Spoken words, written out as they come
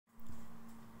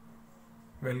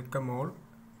Welcome all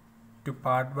to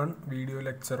part 1 video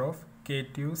lecture of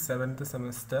KTU 7th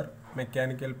semester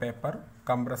mechanical paper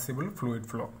compressible fluid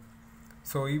flow.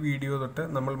 So this video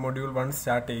we will module 1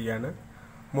 start cheyana.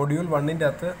 Module 1 inde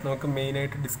athu namukku main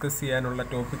aayittu discuss cheyanulla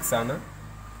topics aanu.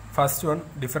 First one,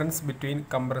 difference between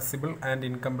compressible and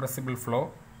incompressible flow.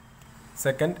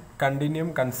 Second,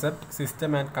 continuum concept,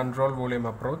 system and control volume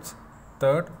approach.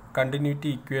 Third,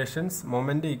 continuity equations,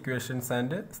 moment equations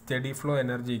and steady flow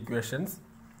energy equations.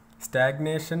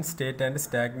 Stagnation state and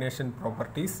stagnation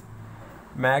properties.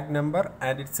 Mach number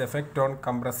and its effect on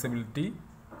compressibility.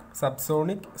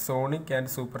 Subsonic, sonic and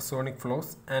supersonic flows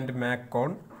and Mach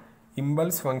cone.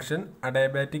 Impulse function,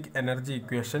 adiabatic energy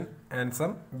equation and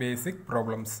some basic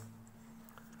problems.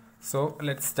 So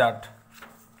let's start.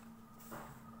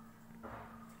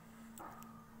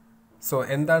 So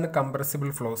എന്താണ്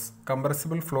compressible flows?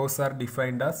 Compressible flows are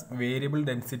defined as variable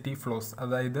density flows.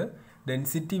 അതായത്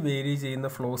density vary ചെയ്യുന്ന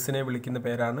ഫ്ലോസിനെ വിളിക്കുന്ന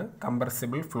പേരാണ്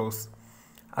compressible flows.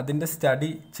 അതിൻ്റെ study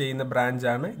ചെയ്യുന്ന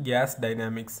ബ്രാഞ്ചാണ് gas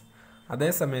dynamics.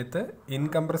 അതേസമയത്ത്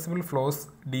incompressible flows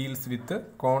deals with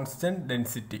constant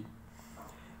density.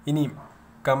 ഇനിയും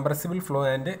compressible flow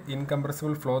and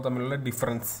incompressible flow തമ്മിലുള്ള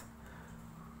difference.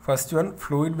 First one,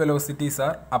 fluid velocities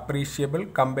R appreciable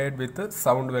compared with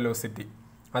sound velocity.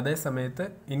 അതേസമയത്ത്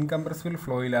incompressible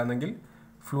ഫ്ലോയിലാണെങ്കിൽ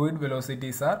fluid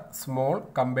velocities are small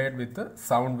compared with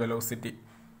sound velocity.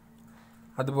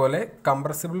 അതുപോലെ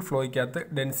compressible ഫ്ലോയ്ക്കകത്ത്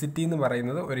density എന്ന്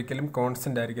പറയുന്നത് ഒരിക്കലും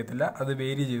constant ആയിരിക്കത്തില്ല, അത്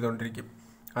vary ചെയ്തുകൊണ്ടിരിക്കും.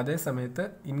 അതേസമയത്ത്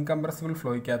ഇൻകംപ്രസിബിൾ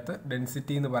ഫ്ലോയ്ക്കകത്ത്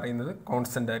ഡെൻസിറ്റി എന്ന് പറയുന്നത്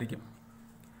കോൺസ്റ്റൻ്റ് ആയിരിക്കും.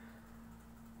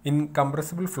 In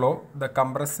compressible flow the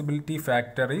compressibility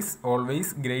factor is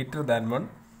always greater than 1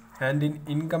 and in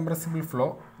incompressible flow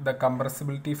the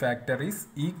compressibility factor is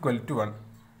equal to 1.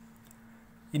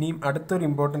 ഇനിയും അടുത്തൊരു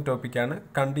ഇമ്പോർട്ടൻറ്റ് ടോപ്പിക്കാണ്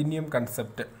കണ്ടിന്യൂം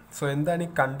കൺസെപ്റ്റ്. സോ എന്താണ് ഈ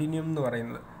കണ്ടിന്യൂം എന്ന്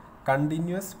പറയുന്നത്?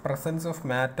 കണ്ടിന്യൂസ് പ്രസൻസ് ഓഫ്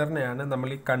മാറ്ററിനെയാണ് നമ്മൾ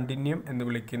ഈ കണ്ടിന്യൂം എന്ന്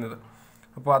വിളിക്കുന്നത്.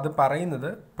 അപ്പോൾ അത് പറയുന്നത്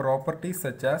properties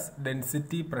such as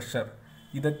density, pressure,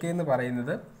 ഇതൊക്കെ എന്ന്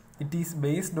പറയുന്നത് it is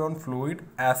based on fluid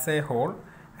as A whole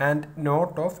and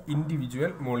not of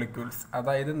individual molecules.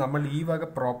 അതായത് നമ്മൾ ഈ വക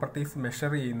പ്രോപ്പർട്ടീസ്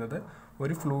മെഷർ ചെയ്യുന്നത്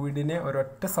ഒരു ഫ്ലൂയിഡിനെ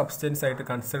ഒരൊറ്റ സബ്സ്റ്റൻസ് ആയിട്ട്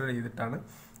കൺസിഡർ ചെയ്തിട്ടാണ്,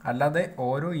 അല്ലാതെ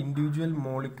ഓരോ ഇൻഡിവിജ്വൽ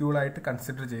മോളിക്യൂളായിട്ട്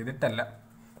കൺസിഡർ ചെയ്തിട്ടല്ല.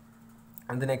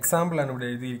 അതിന് എക്സാമ്പിളാണ് ഇവിടെ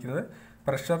എഴുതിയിരിക്കുന്നത്.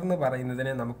 പ്രഷർ എന്ന്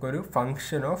പറയുന്നതിനെ നമുക്കൊരു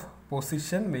ഫങ്ഷൻ ഓഫ്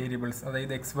പൊസിഷൻ വേരിയബിൾസ്,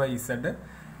 അതായത് XYZ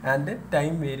and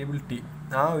time variable T,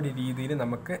 ആ ഒരു രീതിയിൽ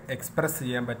നമുക്ക് എക്സ്പ്രസ്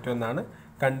ചെയ്യാൻ പറ്റുമെന്നാണ്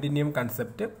കണ്ടിന്യൂം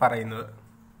കൺസെപ്റ്റ് പറയുന്നത്.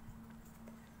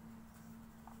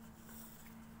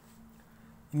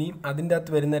 ഇനിയും അതിൻ്റെ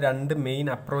അകത്ത് വരുന്ന രണ്ട് മെയിൻ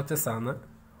അപ്രോച്ചസ് ആണ്.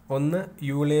 ഒന്ന്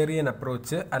യൂലേറിയൻ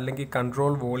അപ്രോച്ച് അല്ലെങ്കിൽ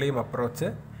കൺട്രോൾ വോളിയം അപ്രോച്ച്.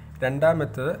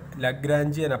 രണ്ടാമത്തേത്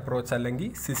ലഗ്രാഞ്ചിയൻ അപ്രോച്ച് അല്ലെങ്കിൽ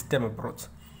system approach.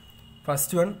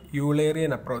 First one,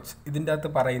 യൂലേറിയൻ approach. ഇതിൻ്റെ അകത്ത്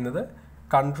പറയുന്നത്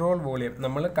കൺട്രോൾ വോളിയം,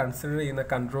 നമ്മൾ കൺസിഡർ ചെയ്യുന്ന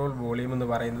കൺട്രോൾ വോളിയം എന്ന്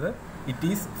പറയുന്നത് it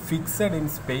is fixed in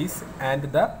space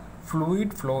and the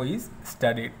fluid flow is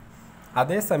studied.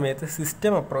 അതേസമയത്ത്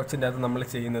സിസ്റ്റം അപ്രോച്ചിൻ്റെ അകത്ത് നമ്മൾ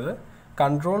ചെയ്യുന്നത്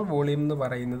കൺട്രോൾ വോളിയം എന്ന്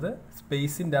പറയുന്നത്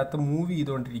സ്പേസിൻ്റെ അകത്ത് move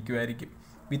ചെയ്തുകൊണ്ടിരിക്കുമായിരിക്കും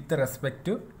with respect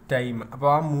to time. അപ്പോൾ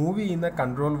ആ മൂവ് ചെയ്യുന്ന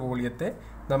കൺട്രോൾ വോളിയത്തെ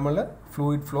നമ്മൾ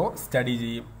ഫ്ലൂയിഡ് ഫ്ലോ സ്റ്റഡി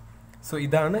ചെയ്യും. സോ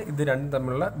ഇതാണ് ഇത് രണ്ടും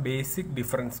തമ്മിലുള്ള ബേസിക്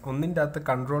ഡിഫറൻസ്. ഒന്നിൻ്റെ അകത്ത്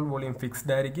കൺട്രോൾ വോളിയം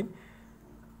ഫിക്സ്ഡ് ആയിരിക്കും,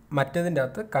 മറ്റേതിൻ്റെ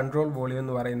അകത്ത് കൺട്രോൾ വോളിയം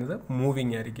എന്ന് പറയുന്നത്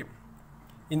മൂവിങ് ആയിരിക്കും.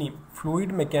 ഇനി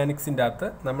ഫ്ലൂയിഡ് മെക്കാനിക്സിൻ്റെ അകത്ത്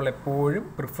നമ്മൾ എപ്പോഴും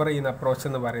പ്രിഫർ ചെയ്യുന്ന അപ്രോച്ച്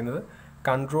എന്ന് പറയുന്നത്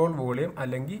കൺട്രോൾ വോളിയം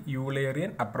അല്ലെങ്കിൽ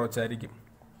യൂലേറിയൻ അപ്രോച്ച് ആയിരിക്കും.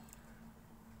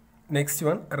 Next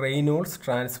one, Reynolds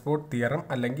transport theorem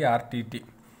അല്ലെങ്കിൽ RTT.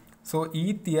 സോ ഈ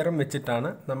തിയറം വെച്ചിട്ടാണ്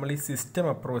നമ്മൾ ഈ സിസ്റ്റം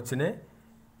അപ്രോച്ചിനെ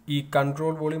ഈ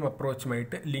കൺട്രോൾ വോളിയം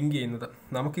അപ്രോച്ചുമായിട്ട് ലിങ്ക് ചെയ്യുന്നത്.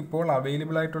 നമുക്കിപ്പോൾ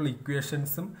അവൈലബിൾ ആയിട്ടുള്ള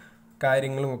ഇക്വേഷൻസും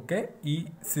കാര്യങ്ങളും ഒക്കെ ഈ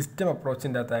സിസ്റ്റം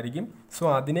അപ്രോച്ചിൻ്റെ അകത്തായിരിക്കും. സോ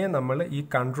അതിനെ നമ്മൾ ഈ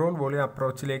കൺട്രോൾ വോളിയം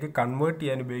അപ്രോച്ചിലേക്ക് കൺവേർട്ട്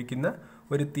ചെയ്യാൻ ഉപയോഗിക്കുന്ന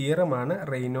ഒരു തിയറമാണ്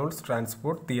Reynolds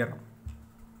transport theorem.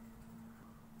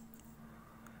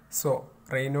 So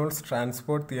Reynolds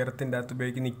transport തിയറത്തിൻ്റെ അകത്ത്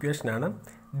ഉപയോഗിക്കുന്ന ഇക്വേഷനാണ്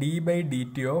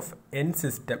d/dt of n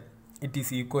system it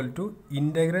is equal to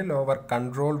integral over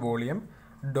control volume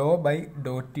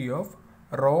δ/t of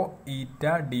raw ഈറ്റ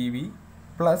dv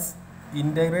plus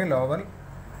integral over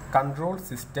control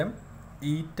system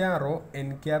ഈറ്റ റോ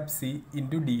n∗c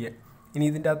ഇൻറ്റു dA. ഇനി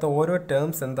ഇതിൻ്റെ അകത്ത് ഓരോ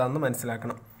terms എന്താണെന്ന്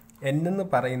മനസ്സിലാക്കണം. n എന്ന്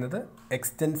പറയുന്നത്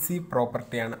എക്സ്റ്റെൻസീവ്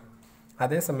പ്രോപ്പർട്ടിയാണ്,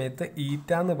 അതേസമയത്ത്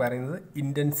ഈറ്റ എന്ന് പറയുന്നത്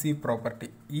ഇൻറ്റൻസീവ് പ്രോപ്പർട്ടി.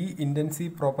 ഈ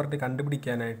ഇൻറ്റൻസീവ് പ്രോപ്പർട്ടി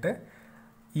കണ്ടുപിടിക്കാനായിട്ട്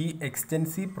ഈ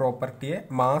എക്സ്റ്റെൻസീവ് പ്രോപ്പർട്ടിയെ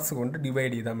മാസ് കൊണ്ട്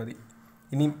ഡിവൈഡ് ചെയ്താൽ മതി.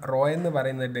 ഇനി റോ എന്ന്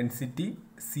പറയുന്നത് ഡെൻസിറ്റി,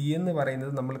 സി എന്ന്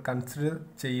പറയുന്നത് നമ്മൾ കൺസിഡർ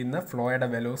ചെയ്യുന്ന ഫ്ലോയുടെ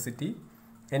വെലോസിറ്റി,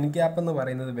 n∗ എന്ന്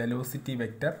പറയുന്നത് വെലോസിറ്റി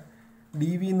വെക്റ്റർ,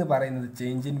 dv എന്ന് പറയുന്നത്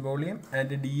change in volume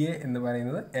and dA എന്ന്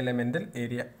പറയുന്നത് എലമെൻ്റൽ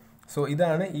ഏരിയ. സോ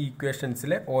ഇതാണ് ഈ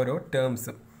ഇക്വേഷൻസിലെ ഓരോ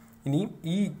ടേംസും. ഇനിയും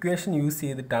ഈ ഇക്വേഷൻ യൂസ്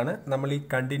ചെയ്തിട്ടാണ് നമ്മൾ ഈ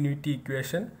continuity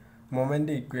equation,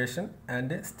 moment equation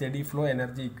and study flow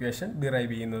energy equation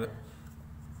derive ചെയ്യുന്നത്.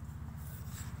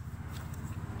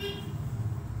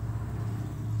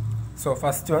 So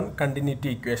first one continuity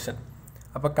equation.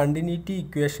 അപ്പോൾ കണ്ടിന്യൂറ്റി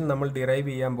ഇക്വേഷൻ നമ്മൾ ഡിറൈവ്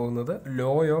ചെയ്യാൻ പോകുന്നത്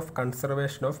ലോ ഓഫ്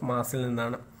കൺസർവേഷൻ ഓഫ് മാസിൽ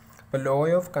നിന്നാണ്. അപ്പോൾ law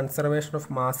of conservation of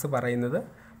mass പറയുന്നത്,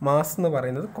 മാസ് എന്ന്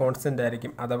പറയുന്നത് കോൺസ്റ്റൻ്റ്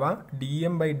ആയിരിക്കും, അഥവാ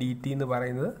dm/dt എന്ന്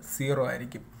പറയുന്നത് 0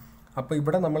 ആയിരിക്കും. അപ്പോൾ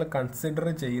ഇവിടെ നമ്മൾ കൺസിഡർ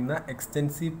ചെയ്യുന്ന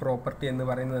എക്സ്റ്റെൻസീവ് പ്രോപ്പർട്ടി എന്ന്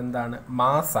പറയുന്നത് എന്താണ്?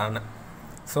 മാസ് ആണ്.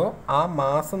 സോ ആ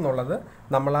മാസ് എന്നുള്ളത്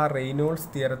നമ്മൾ ആ റെയ്നോൾഡ്സ്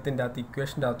തിയറത്തിൻ്റെ അകത്ത്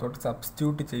ഇക്വേഷൻ്റെ അകത്തോട്ട്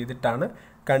സബ്സ്റ്റിറ്റ്യൂട്ട് ചെയ്തിട്ടാണ്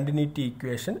കണ്ടിന്യൂറ്റി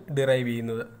ഇക്വേഷൻ ഡിറൈവ്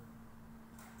ചെയ്യുന്നത്.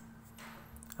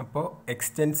 അപ്പോൾ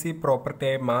എക്സ്റ്റെൻസീവ്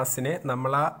പ്രോപ്പർട്ടിയായ മാസിനെ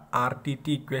നമ്മൾ ആ RTT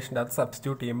ഇക്വേഷൻ്റെ അകത്ത്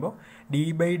സബ്സ്റ്റിറ്റ്യൂട്ട് ചെയ്യുമ്പോൾ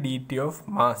d/dt of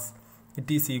mass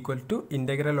it is equal to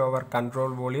integral over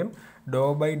control volume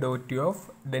ഡോ/t of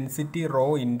density rho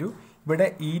into, ഇവിടെ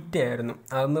ഈറ്റ ആയിരുന്നു,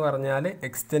 അതെന്ന് പറഞ്ഞാൽ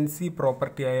extensive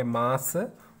പ്രോപ്പർട്ടിയായ mass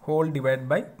whole divide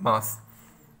by mass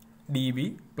dv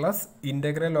plus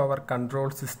integral over control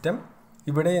system,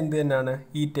 ഇവിടെ എന്ത് തന്നെയാണ്?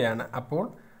 ഈറ്റയാണ്. അപ്പോൾ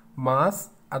മാസ്,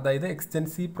 അതായത്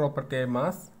extensive പ്രോപ്പർട്ടിയായ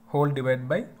mass whole divide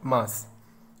by mass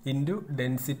into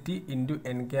density into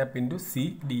n cap into c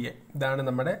dA. ഇതാണ്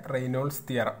നമ്മുടെ റെയ്നോൾഡ്സ്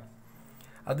തിയറം.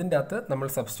 അതിൻ്റെ അകത്ത് നമ്മൾ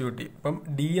സബ്സ്റ്റിറ്റ്യൂട്ട് ചെയ്യും. അപ്പം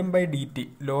dm/dt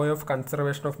law of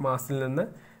conservation of മാസിൽ നിന്ന്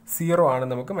 0 ആണ്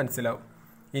നമുക്ക് മനസ്സിലാവും.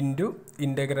 ഇൻറ്റു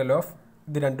ഇൻ്റഗ്രൽ ഓഫ്,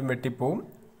 ഇത് രണ്ടും വെട്ടിപ്പോവും,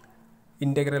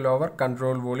 integral over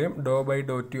control volume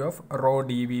ഡോ/t of raw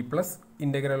dv plus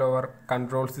integral over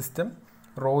control system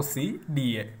raw c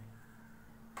dA.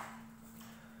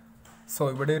 So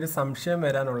ഇവിടെ ഒരു സംശയം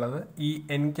വരാനുള്ളത്, ഈ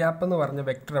n ക്യാപ്പ് എന്ന് പറഞ്ഞ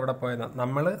വെക്ടർ എവിടെ പോയതാണ്?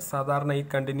 നമ്മൾ സാധാരണ ഈ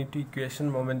കണ്ടിന്യൂറ്റി ഇക്വേഷൻ,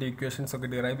 മൊമെൻ്റ് ഇക്വേഷൻസ് ഒക്കെ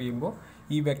ഡിറൈവ് ചെയ്യുമ്പോൾ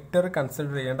ഈ വെക്ടർ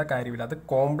കൺസിഡർ ചെയ്യേണ്ട കാര്യമില്ല. അത്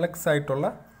കോംപ്ലക്സ് ആയിട്ടുള്ള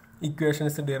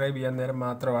ഇക്വേഷൻസ് ഡിറൈവ് ചെയ്യാൻ നേരം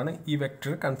മാത്രമാണ് ഈ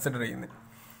വെക്ടർ കൺസിഡർ ചെയ്യുന്നത്.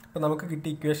 അപ്പോൾ നമുക്ക്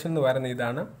കിട്ടിയ ഇക്വേഷൻ എന്ന് പറയുന്നത്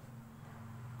ഇതാണ്: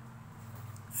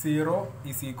 0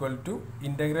 is equal to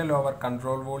integral over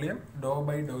control volume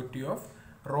ഡോ/t of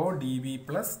raw dv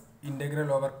plus integral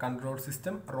over control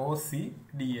system raw c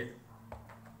dA.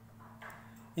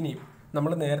 ഇനി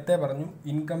നമ്മൾ നേരത്തെ പറഞ്ഞു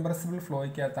ഇൻകംപ്രസിബിൾ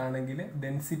ഫ്ലോയ്ക്കകത്താണെങ്കിൽ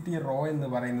ഡെൻസിറ്റി റോ എന്ന്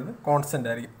പറയുന്നത് കോൺസ്റ്റൻ്റ്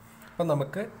ആയിരിക്കും. അപ്പം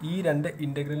നമുക്ക് ഈ രണ്ട്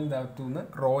ഇൻ്റഗ്രലിൻ്റെ അകത്തു നിന്ന്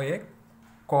റോയെ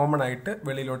കോമൺ ആയിട്ട്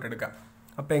വെളിയിലോട്ട് എടുക്കാം.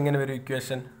 അപ്പോൾ എങ്ങനെ വരും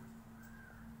ഇക്വേഷൻ?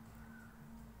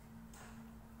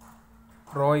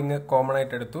 റോ ഇങ്ങ് കോമൺ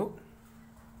ആയിട്ട് എടുത്തു,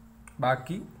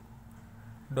 ബാക്കി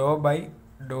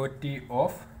ഡോ/t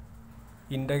of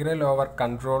integral over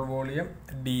control volume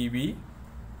dv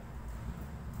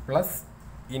plus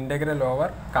integral over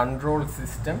control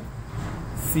system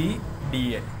c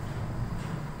dA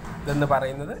ഇതെന്ന്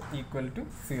പറയുന്നത് ഈക്വൽ ടു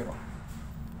 0.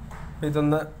 അപ്പോൾ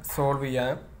ഇതൊന്ന് സോൾവ്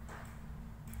ചെയ്യാം.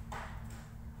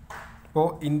 അപ്പോൾ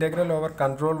integral over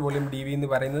control volume dv എന്ന്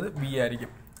പറയുന്നത് v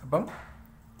ആയിരിക്കും. അപ്പം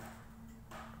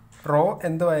റോ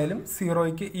എന്തായാലും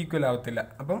 0ക്ക് ഈക്വൽ ആവത്തില്ല.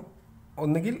 അപ്പം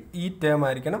ഒന്നുകിൽ ഈ ടേം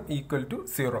ആയിരിക്കണം ഈക്വൽ ടു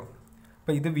 0.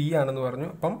 അപ്പോൾ ഇത് v ആണെന്ന് പറഞ്ഞു.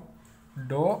 അപ്പം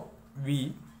ഡോ v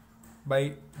by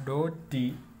Dr T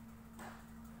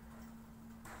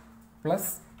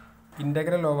plus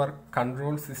integral over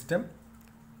control system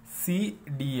c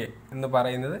dA എന്ന്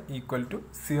പറയുന്നത് ഈക്വൽ ടു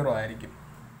 0 ആയിരിക്കും.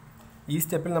 ഈ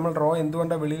സ്റ്റെപ്പിൽ നമ്മൾ റോ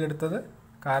എന്തുകൊണ്ടാണ് വെളിയിലെടുത്തത്?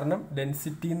 കാരണം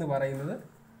ഡെൻസിറ്റി എന്ന് പറയുന്നത്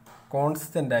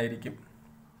കോൺസ്റ്റൻ്റ് ആയിരിക്കും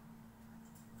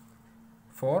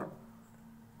ഫോർ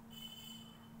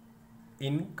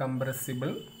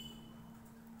incompressible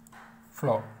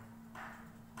ഫ്ലോ.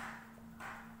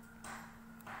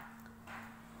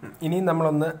 ഇനി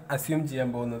നമ്മളൊന്ന് അസ്യൂം ചെയ്യാൻ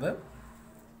പോകുന്നത്,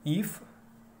 if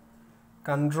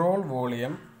control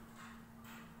volume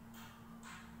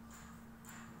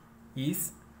is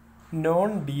known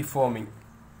deforming,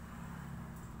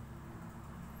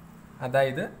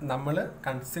 അതായത് നമ്മൾ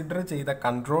കൺസിഡർ ചെയ്ത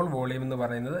കൺട്രോൾ വോളിയം എന്ന്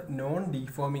പറയുന്നത് നോൺ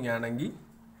ഡീഫോമിങ് ആണെങ്കിൽ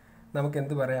നമുക്ക്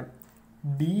എന്ത് പറയാം?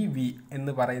 dv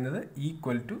എന്ന് പറയുന്നത്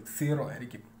ഈക്വൽ ടു 0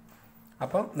 ആയിരിക്കും.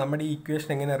 അപ്പം നമ്മുടെ ഈ ഇക്വേഷൻ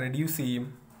എങ്ങനെ റെഡ്യൂസ് ചെയ്യും?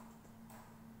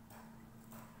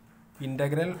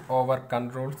 Integral over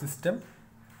control system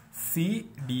c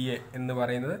dA എന്ന്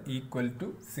പറയുന്നത് ഈക്വൽ ടു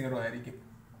 0 ആയിരിക്കും.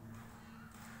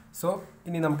 സോ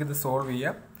ഇനി നമുക്കിത് സോൾവ്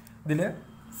ചെയ്യാം. ഇതിൽ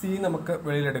c നമുക്ക്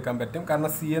വെളിയിലെടുക്കാൻ പറ്റും,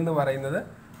 കാരണം c എന്ന് പറയുന്നത്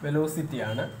വെലോസിറ്റി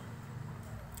ആണ്,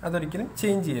 അതൊരിക്കലും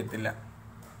ചേഞ്ച് ചെയ്യത്തില്ല.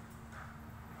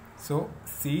 So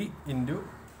c into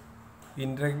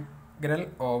integral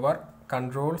over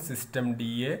control system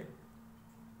dA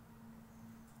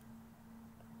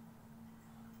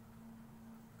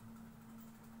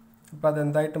അപ്പോൾ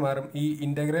അതെന്തായിട്ട് മാറും? ഈ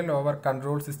integral over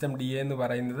control system dA എന്ന്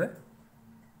പറയുന്നത്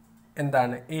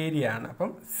എന്താണ്? ഏരിയ ആണ്. അപ്പം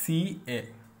CA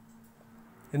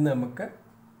എന്ന് നമുക്ക്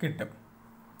കിട്ടും.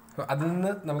 അപ്പോൾ അതിൽ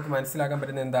നിന്ന് നമുക്ക് മനസ്സിലാക്കാൻ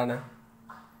പറ്റുന്നത് എന്താണ്?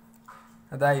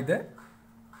 അതായത്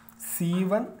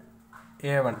C1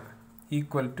 A1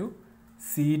 equal to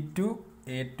C2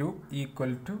 A2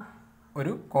 equal to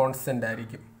ഒരു കോൺസ്റ്റൻ്റ്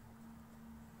ആയിരിക്കും.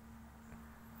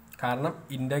 കാരണം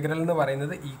ഇൻ്റഗ്രൽ എന്ന്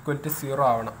പറയുന്നത് ഈക്വൽ ടു 0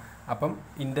 ആവണം. അപ്പം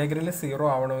ഇൻ്റഗ്രൽ 0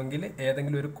 ആവണമെങ്കിൽ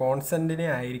ഏതെങ്കിലും ഒരു കോൺസ്റ്റൻറ്റിനെ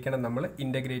ആയിരിക്കണം നമ്മൾ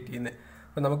ഇൻ്റഗ്രേറ്റ് ചെയ്യുന്നത്.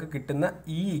 അപ്പോൾ നമുക്ക് കിട്ടുന്ന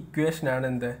ഈ ഇക്വേഷനാണ്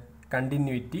എന്ത്?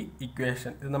 Continuity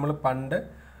equation. ഇത് നമ്മൾ പണ്ട്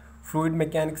ഫ്ലൂയിഡ്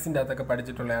മെക്കാനിക്സിൻ്റെ അകത്തൊക്കെ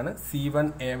പഠിച്ചിട്ടുള്ളതാണ്. C1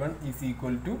 A1 is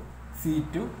equal to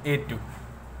C2 A2.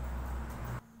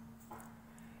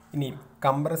 ഇനി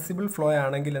കംപ്രസിബിൾ ഫ്ലോ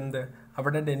ആണെങ്കിൽ എന്ത്?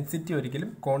 അവിടെ ഡെൻസിറ്റി ഒരിക്കലും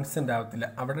കോൺസ്റ്റൻ്റ് ആവത്തില്ല.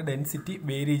 അവിടെ ഡെൻസിറ്റി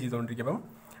വേരി ചെയ്തുകൊണ്ടിരിക്കും. അപ്പം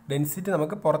ഡെൻസിറ്റി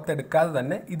നമുക്ക് പുറത്തെടുക്കാതെ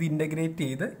തന്നെ ഇത് ഇൻ്റഗ്രേറ്റ്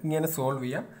ചെയ്ത് ഇങ്ങനെ സോൾവ്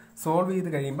ചെയ്യാം. സോൾവ് ചെയ്ത്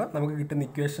കഴിയുമ്പോൾ നമുക്ക് കിട്ടുന്ന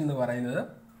ഇക്വേഷൻ എന്ന് പറയുന്നത്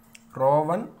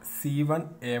ρ1 C1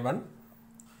 A1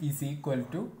 is equal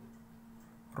to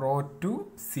ρ2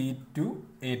 C2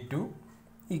 A2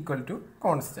 equal to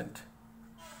constant.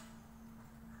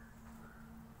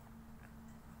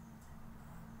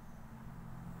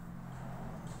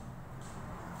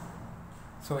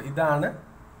 So ഇതാണ്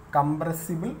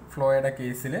കംപ്രസിബിൾ ഫ്ലോയുടെ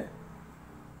കേസിൽ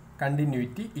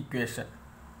കണ്ടിന്യൂറ്റി ഇക്വേഷൻ.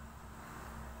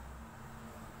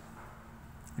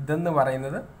 ഇതെന്ന്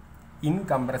പറയുന്നത്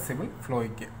ഇൻകംപ്രസിബിൾ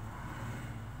ഫ്ലോയ്ക്ക്.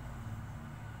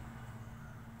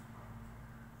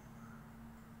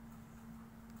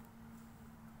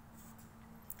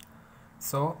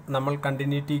 സോ നമ്മൾ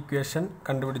കണ്ടിന്യൂറ്റി ഇക്വേഷൻ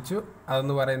കണ്ടുപിടിച്ചു.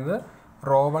 അതെന്ന് പറയുന്നത്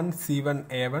ρ1 C1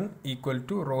 A1 equal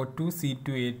to ρ2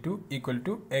 C2 A2 equal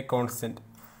to A constant.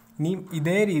 ഇനി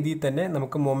ഇതേ രീതിയിൽ തന്നെ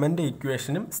നമുക്ക് മൊമെൻ്റ്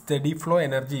ഇക്വേഷനും സ്റ്റഡി ഫ്ലോ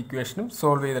എനർജി ഇക്വേഷനും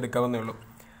സോൾവ് ചെയ്തെടുക്കാവുന്നേ ഉള്ളൂ.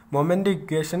 മൊമെൻ്റ്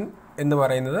ഇക്വേഷൻ എന്ന്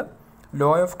പറയുന്നത് law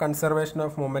of conservation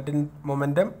of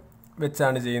momentum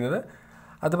വെച്ചാണ് ചെയ്യുന്നത്.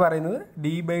 അത് പറയുന്നത്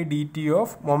d/dt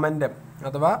ഓഫ് മൊമെൻറ്റം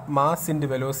അഥവാ മാസ് ഇൻറ്റു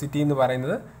വെലോസിറ്റി എന്ന്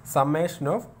പറയുന്നത് സമ്മേഷൻ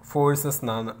ഓഫ് ഫോഴ്സസ്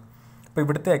എന്നാണ്. അപ്പോൾ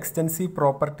ഇവിടുത്തെ എക്സ്റ്റൻസീവ്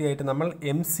പ്രോപ്പർട്ടി ആയിട്ട് നമ്മൾ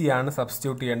MC ആണ്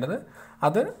സബ്സ്റ്റിറ്റ്യൂട്ട് ചെയ്യേണ്ടത്.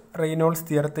 അത് റെയ്നോൾഡ്സ്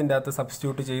തിയറത്തിൻ്റെ അകത്ത്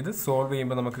സബ്സ്റ്റിറ്റ്യൂട്ട് ചെയ്ത് സോൾവ്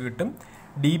ചെയ്യുമ്പോൾ നമുക്ക് കിട്ടും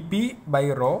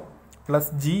dP/ρ plus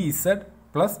GZ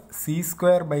plus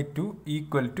C²/2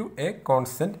 equal to A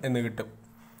constant എന്ന് കിട്ടും.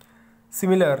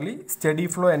 Similarly study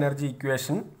flow energy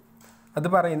equation അത്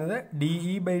പറയുന്നത്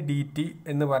dE/dt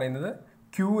എന്ന് പറയുന്നത്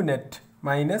Q net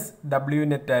minus W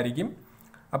net ആയിരിക്കും.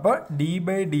 അപ്പോൾ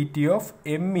d/dt of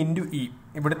M into E,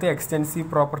 ഇവിടുത്തെ എക്സ്റ്റൻസീവ്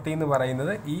പ്രോപ്പർട്ടി എന്ന്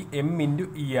പറയുന്നത് ഈ M ഇൻറ്റു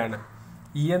E ആണ്.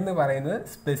 E എന്ന് പറയുന്നത്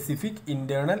സ്പെസിഫിക്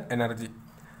ഇൻറ്റേർണൽ എനർജി.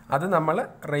 അത് നമ്മൾ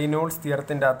റെയ്നോൾഡ്സ്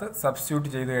തിയറത്തിൻ്റെ അകത്ത് സബ്സ്റ്റിറ്റ്യൂട്ട്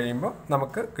ചെയ്ത് കഴിയുമ്പോൾ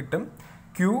നമുക്ക് കിട്ടും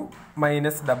Q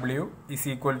minus W is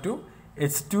equal to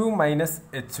H2 minus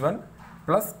H1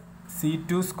 plus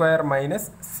C2² minus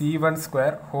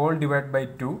C1² whole divide by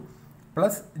 2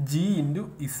 plus G into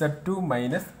Z2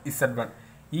 minus Z1.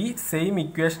 ഈ സെയിം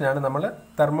ഇക്വേഷനാണ് നമ്മൾ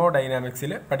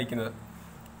തെർമോഡൈനാമിക്സിൽ പഠിക്കുന്നത്.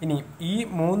 ഇനി ഈ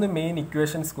 3 മെയിൻ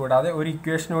ഇക്വേഷൻസ് കൂടാതെ ഒരു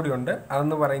ഇക്വേഷൻ കൂടി ഉണ്ട്.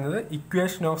 അതെന്ന് പറയുന്നത്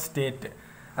ഇക്വേഷൻ ഓഫ് സ്റ്റേറ്റ്.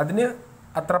 അതിന്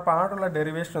അത്ര പാടുള്ള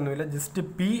ഡെറിവേഷൻ ഒന്നുമില്ല. Just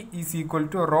P is equal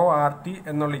to ρRT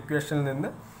എന്നുള്ള ഇക്വേഷനിൽ നിന്ന്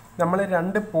നമ്മൾ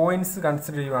 2 പോയിൻറ്റ്സ്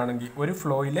കൺസിഡർ ചെയ്യുകയാണെങ്കിൽ, ഒരു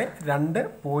ഫ്ലോയിലെ 2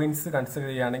 പോയിൻറ്റ്സ് കൺസിഡർ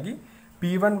ചെയ്യുകയാണെങ്കിൽ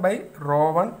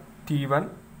P1/ρ1 T1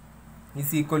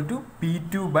 is equal to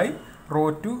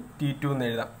P2/ρ2 T2 എന്ന്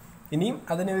എഴുതാം. ഇനിയും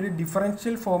അതിനെ ഒരു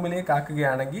ഡിഫറൻഷ്യൽ ഫോമിലേക്ക്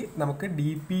ആക്കുകയാണെങ്കിൽ നമുക്ക്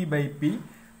dP/P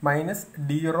minus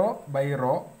dρ/ρ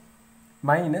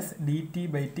minus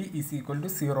dt/t is equal to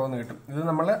 0 എന്ന് കിട്ടും. ഇത്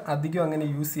നമ്മൾ അധികം അങ്ങനെ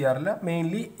യൂസ് ചെയ്യാറില്ല.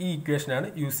 മെയിൻലി ഈ ഇക്വേഷനാണ്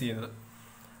യൂസ് ചെയ്യുന്നത്.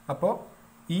 അപ്പോൾ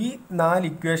ഈ 4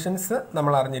 ഇക്വേഷൻസ്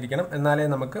നമ്മൾ അറിഞ്ഞിരിക്കണം, എന്നാലേ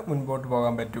നമുക്ക് മുൻപോട്ട്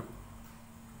പോകാൻ പറ്റൂ.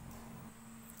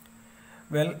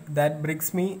 Well, that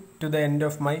brings me to the end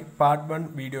of my part 1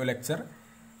 video lecture.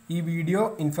 ഈ വീഡിയോ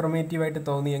ഇൻഫർമേറ്റീവായിട്ട്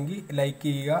തോന്നിയെങ്കിൽ ലൈക്ക്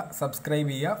ചെയ്യുക, സബ്സ്ക്രൈബ്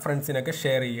ചെയ്യുക, ഫ്രണ്ട്സിനൊക്കെ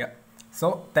ഷെയർ ചെയ്യുക. So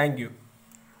thank you.